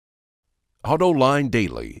AutoLine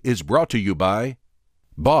Daily is brought to you by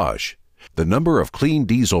Bosch. The number of clean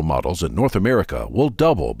diesel models in North America will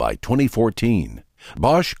double by 2014.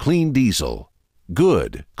 Bosch Clean Diesel.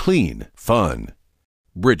 Good, clean, fun.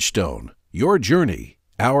 Bridgestone. Your journey,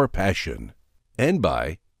 our passion. And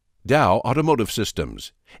by Dow Automotive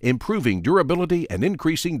Systems. Improving durability and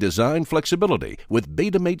increasing design flexibility with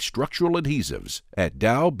Betamate structural adhesives at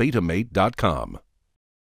dowbetamate.com.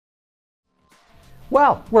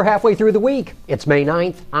 Well, we're halfway through the week. It's May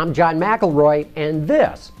 9th. I'm John McElroy, and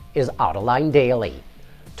this is AutoLine Daily.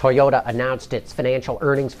 Toyota announced its financial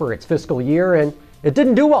earnings for its fiscal year, and it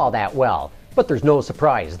didn't do all that well. But there's no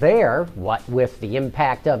surprise there, what with the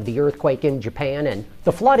impact of the earthquake in Japan and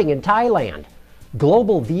the flooding in Thailand.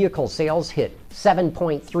 Global vehicle sales hit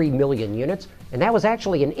 7.3 million units, and that was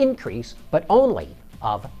actually an increase, but only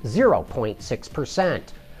of 0.6%.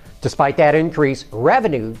 Despite that increase,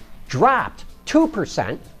 revenue dropped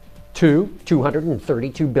 2% to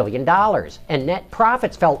 $232 billion, and net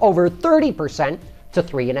profits fell over 30% to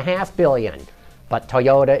 $3.5 billion. But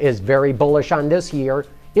Toyota is very bullish on this year.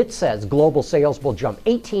 It says global sales will jump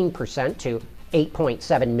 18% to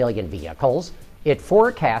 8.7 million vehicles. It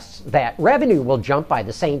forecasts that revenue will jump by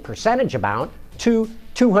the same percentage amount to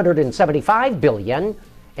 $275 billion,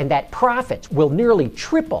 and that profits will nearly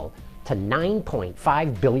triple to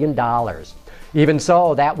 $9.5 billion. Even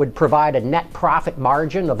so, that would provide a net profit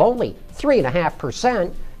margin of only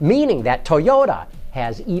 3.5%, meaning that Toyota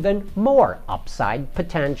has even more upside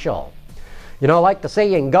potential. You know, like the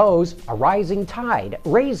saying goes, a rising tide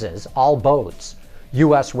raises all boats.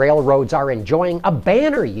 U.S. railroads are enjoying a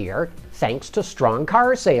banner year thanks to strong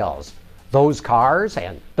car sales. Those cars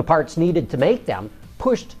and the parts needed to make them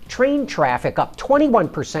pushed train traffic up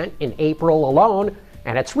 21% in April alone,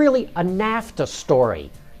 and it's really a NAFTA story.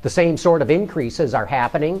 The same sort of increases are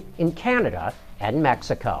happening in Canada and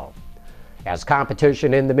Mexico. As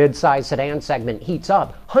competition in the mid-size sedan segment heats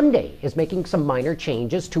up, Hyundai is making some minor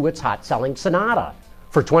changes to its hot-selling Sonata.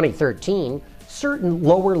 For 2013, certain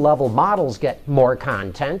lower-level models get more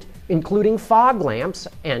content, including fog lamps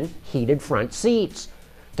and heated front seats.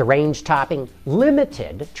 The range-topping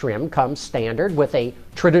Limited trim comes standard with a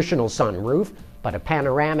traditional sunroof, but a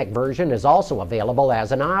panoramic version is also available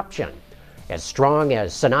as an option. As strong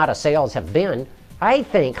as Sonata sales have been, I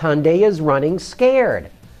think Hyundai is running scared.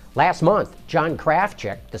 Last month, John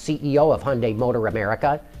Krafchick, the CEO of Hyundai Motor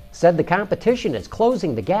America, said the competition is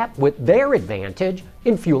closing the gap with their advantage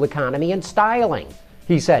in fuel economy and styling.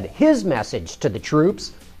 He said his message to the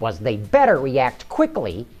troops was they better react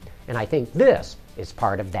quickly, and I think this is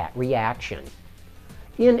part of that reaction.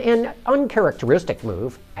 In an uncharacteristic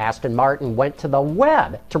move, Aston Martin went to the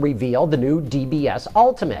web to reveal the new DBS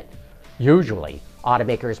Ultimate. Usually,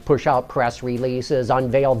 automakers push out press releases,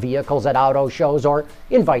 unveil vehicles at auto shows, or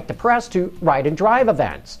invite the press to ride and drive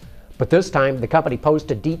events. But this time, the company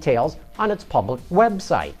posted details on its public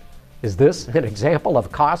website. Is this an example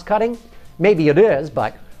of cost-cutting? Maybe it is,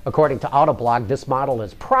 but according to Autoblog, this model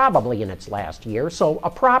is probably in its last year, so a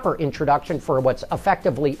proper introduction for what's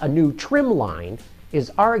effectively a new trim line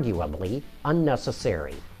is arguably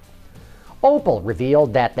unnecessary. Opel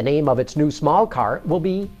revealed that the name of its new small car will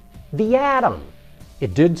be the Atom.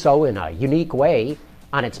 It did so in a unique way.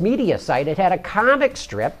 On its media site, it had a comic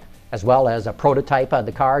strip, as well as a prototype of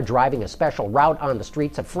the car driving a special route on the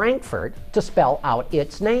streets of Frankfurt to spell out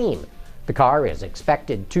its name. The car is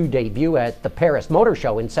expected to debut at the Paris Motor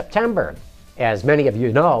Show in September. As many of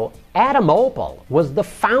you know, Adam Opel was the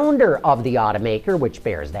founder of the automaker, which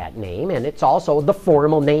bears that name, and it's also the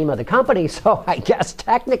formal name of the company, so I guess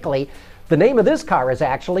technically the name of this car is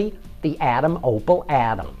actually the Adam Opel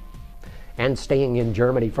Atom. And staying in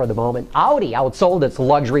Germany for the moment, Audi outsold its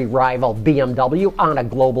luxury rival BMW on a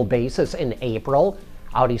global basis in April.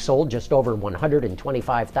 Audi sold just over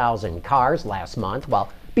 125,000 cars last month, while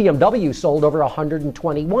BMW sold over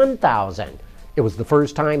 121,000. It was the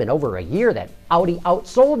first time in over a year that Audi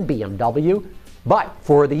outsold BMW, but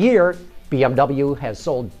for the year, BMW has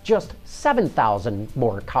sold just 7,000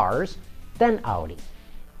 more cars than Audi.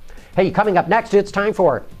 Hey, coming up next, it's time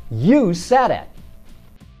for You Said It.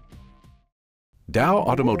 Dow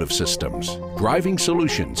Automotive Systems, driving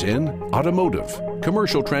solutions in automotive,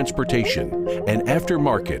 commercial transportation, and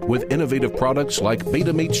aftermarket with innovative products like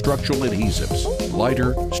Betamate structural adhesives.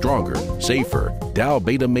 Lighter, stronger, safer.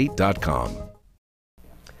 dowbetamate.com.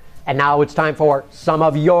 And now it's time for some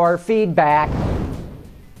of your feedback.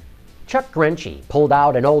 Chuck Grinchy pulled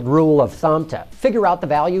out an old rule of thumb to figure out the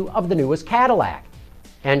value of the newest Cadillac.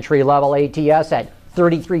 Entry-level ATS at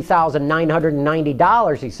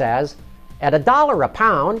 $33,990, he says. At $1 a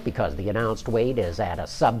pound, because the announced weight is at a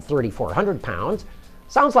sub 3,400 pounds,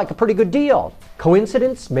 Sounds like a pretty good deal.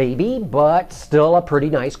 Coincidence? Maybe, but still a pretty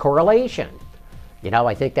nice correlation. You know,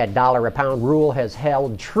 I think that dollar a pound rule has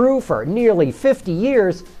held true for nearly 50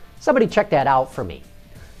 years. Somebody check that out for me.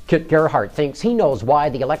 Kit Gerhardt thinks he knows why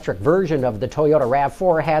the electric version of the Toyota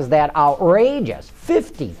RAV4 has that outrageous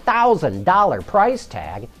 $50,000 price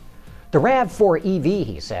tag. The RAV4 EV,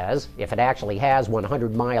 he says, if it actually has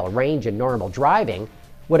 100-mile range in normal driving,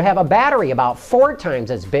 would have a battery about 4 times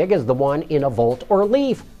as big as the one in a Volt or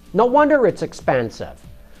Leaf. No wonder it's expensive.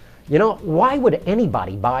 You know, why would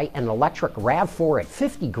anybody buy an electric RAV4 at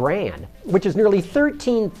 50 grand, which is nearly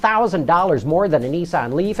 $13,000 more than a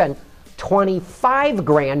Nissan Leaf and 25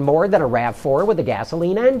 grand more than a RAV4 with a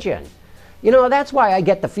gasoline engine? You know, that's why I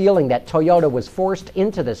get the feeling that Toyota was forced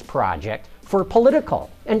into this project for political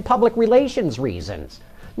and public relations reasons,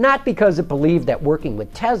 not because it believed that working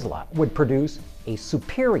with Tesla would produce a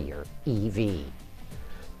superior EV.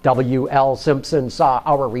 W.L. Simpson saw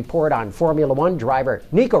our report on Formula One driver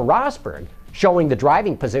Nico Rosberg showing the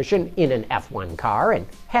driving position in an F1 car and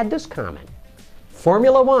had this comment: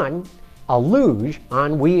 Formula One, a luge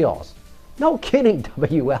on wheels. No kidding,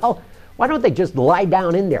 W.L. Why don't they just lie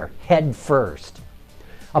down in there head first?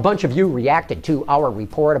 A bunch of you reacted to our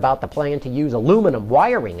report about the plan to use aluminum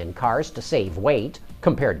wiring in cars to save weight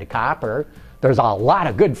compared to copper. There's a lot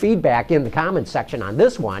of good feedback in the comments section on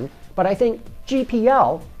this one, but I think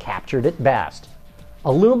GPL captured it best.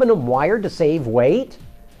 Aluminum wire to save weight?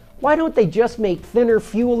 Why don't they just make thinner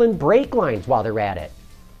fuel and brake lines while they're at it?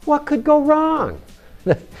 What could go wrong?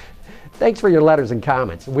 Thanks for your letters and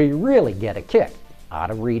comments. We really get a kick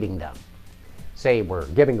out of reading them. Say, we're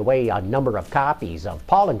giving away a number of copies of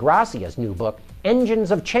Paul Ingrazia's new book,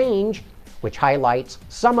 Engines of Change, which highlights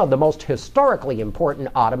some of the most historically important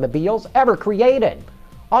automobiles ever created.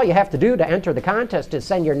 All you have to do to enter the contest is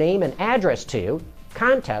send your name and address to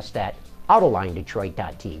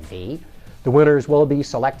contest@AutolineDetroit.tv. The winners will be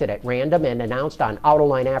selected at random and announced on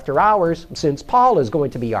Autoline After Hours, since Paul is going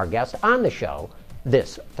to be our guest on the show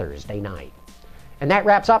this Thursday night. And that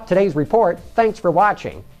wraps up today's report. Thanks for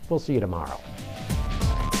watching. We'll see you tomorrow.